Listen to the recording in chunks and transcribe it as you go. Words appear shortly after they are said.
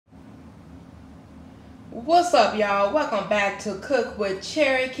What's up, y'all? Welcome back to Cook with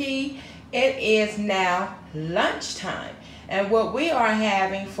Cherokee. It is now lunchtime, and what we are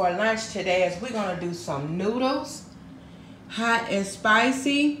having for lunch today is we're going to do some noodles, hot and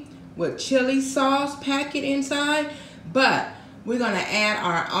spicy, with chili sauce packet inside, but we're going to add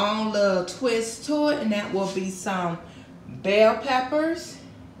our own little twist to it, and that will be some bell peppers,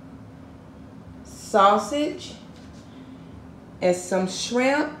 sausage, and some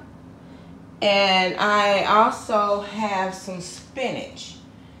shrimp. And I also have some spinach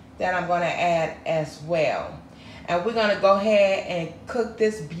that I'm going to add as well. And we're going to go ahead and cook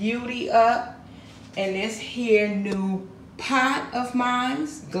this beauty up in this here new pot of mine,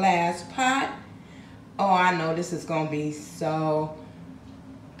 glass pot. Oh, I know this is going to be so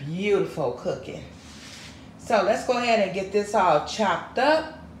beautiful cooking. So let's go ahead and get this all chopped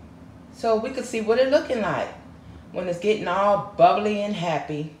up so we can see what it's looking like when it's getting all bubbly and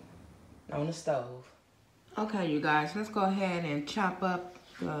happy on the stove. Okay, you guys, let's go ahead and chop up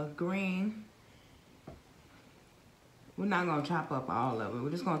the green. We're not gonna chop up all of it. We're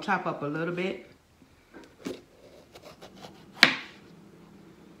just gonna chop up a little bit.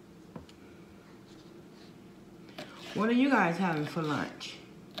 What are you guys having for lunch?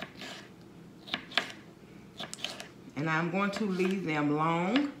 And I'm going to leave them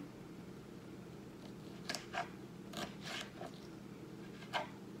long.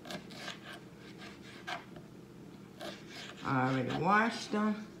 I already washed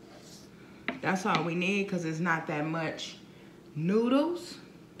them. That's all we need because it's not that much noodles.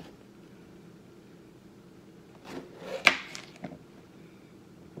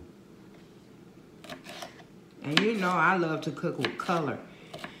 And you know I love to cook with color.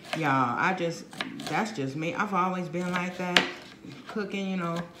 Y'all, that's just me. I've always been like that. Cooking, you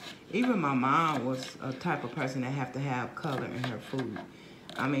know. Even my mom was a type of person that have to have color in her food.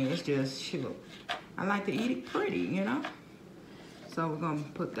 I mean, it's just, shoot. I like to eat it pretty, you know. So we're going to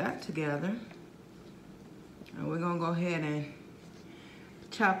put that together. And we're going to go ahead and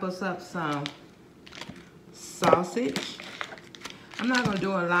chop us up some sausage. I'm not going to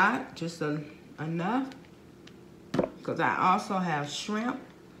do a lot, just enough. Because I also have shrimp.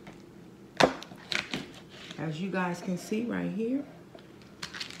 As you guys can see right here.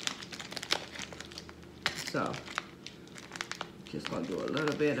 So, just going to do a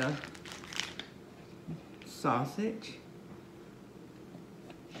little bit of sausage.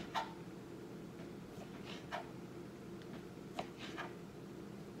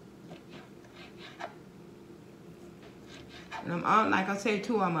 And like I said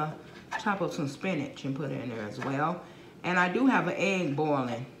too, I'm gonna chop up some spinach and put it in there as well. And I do have an egg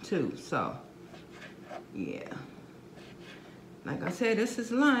boiling too, so yeah. Like I said, this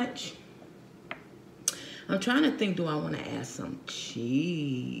is lunch. I'm trying to think, do I want to add some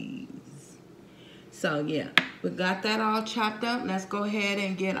cheese? So yeah, we got that all chopped up. Let's go ahead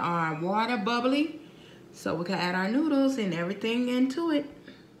and get our water bubbly so we can add our noodles and everything into it.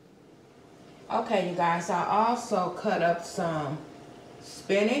 Okay, you guys, I also cut up some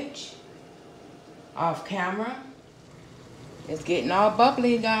spinach off camera. It's getting all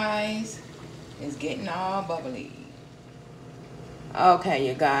bubbly, guys. It's getting all bubbly. Okay,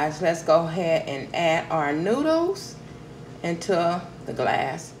 you guys, let's go ahead and add our noodles into the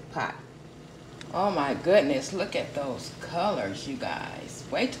glass pot. Oh my goodness, look at those colors, you guys.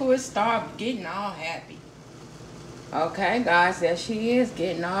 Wait till it starts getting all happy. Okay, guys, there she is,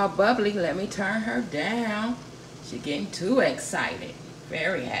 getting all bubbly. Let me turn her down. She's getting too excited.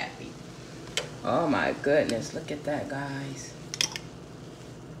 Very happy. Oh my goodness, look at that, guys.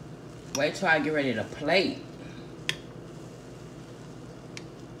 Wait till I get ready to plate.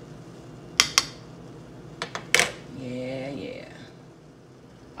 Yeah.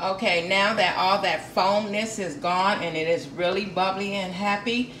 Okay, now that all that foamness is gone and it is really bubbly and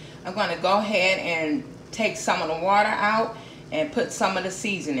happy, I'm going to go ahead and take some of the water out and put some of the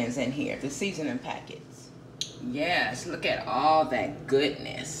seasonings in here, the seasoning packets. Yes, look at all that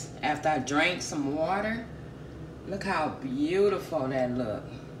goodness. After I drank some water, look how beautiful that look.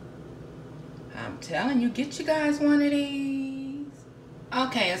 I'm telling you, get you guys one of these.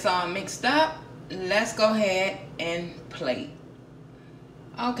 Okay, it's all mixed up. Let's go ahead and plate.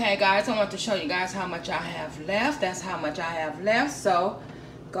 Okay, guys, I want to show you guys how much I have left. That's how much I have left, so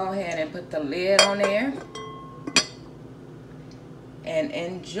go ahead and put the lid on there and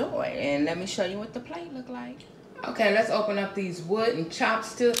enjoy. And let me show you what the plate look like. Okay, let's open up these wooden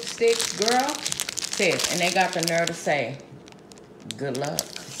chopsticks, girl. Sis, and they got the nerve to say, good luck.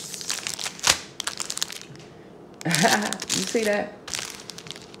 You see that?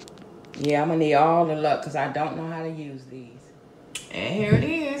 Yeah, I'm gonna need all the luck because I don't know how to use these. And here it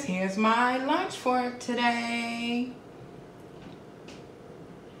is. Here here's my lunch for today.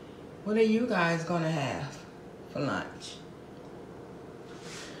 What are you guys gonna have for lunch?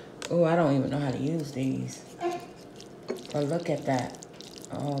 Oh, I don't even know how to use these. But look at that.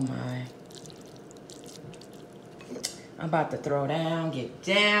 Oh my. I'm about to throw down, get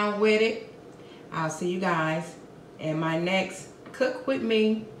down with it. I'll see you guys in my next Cook With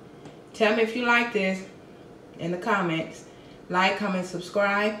Me. Tell me if you like this in the comments. Like, comment,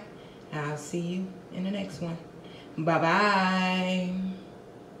 subscribe. I'll see you in the next one. Bye-bye.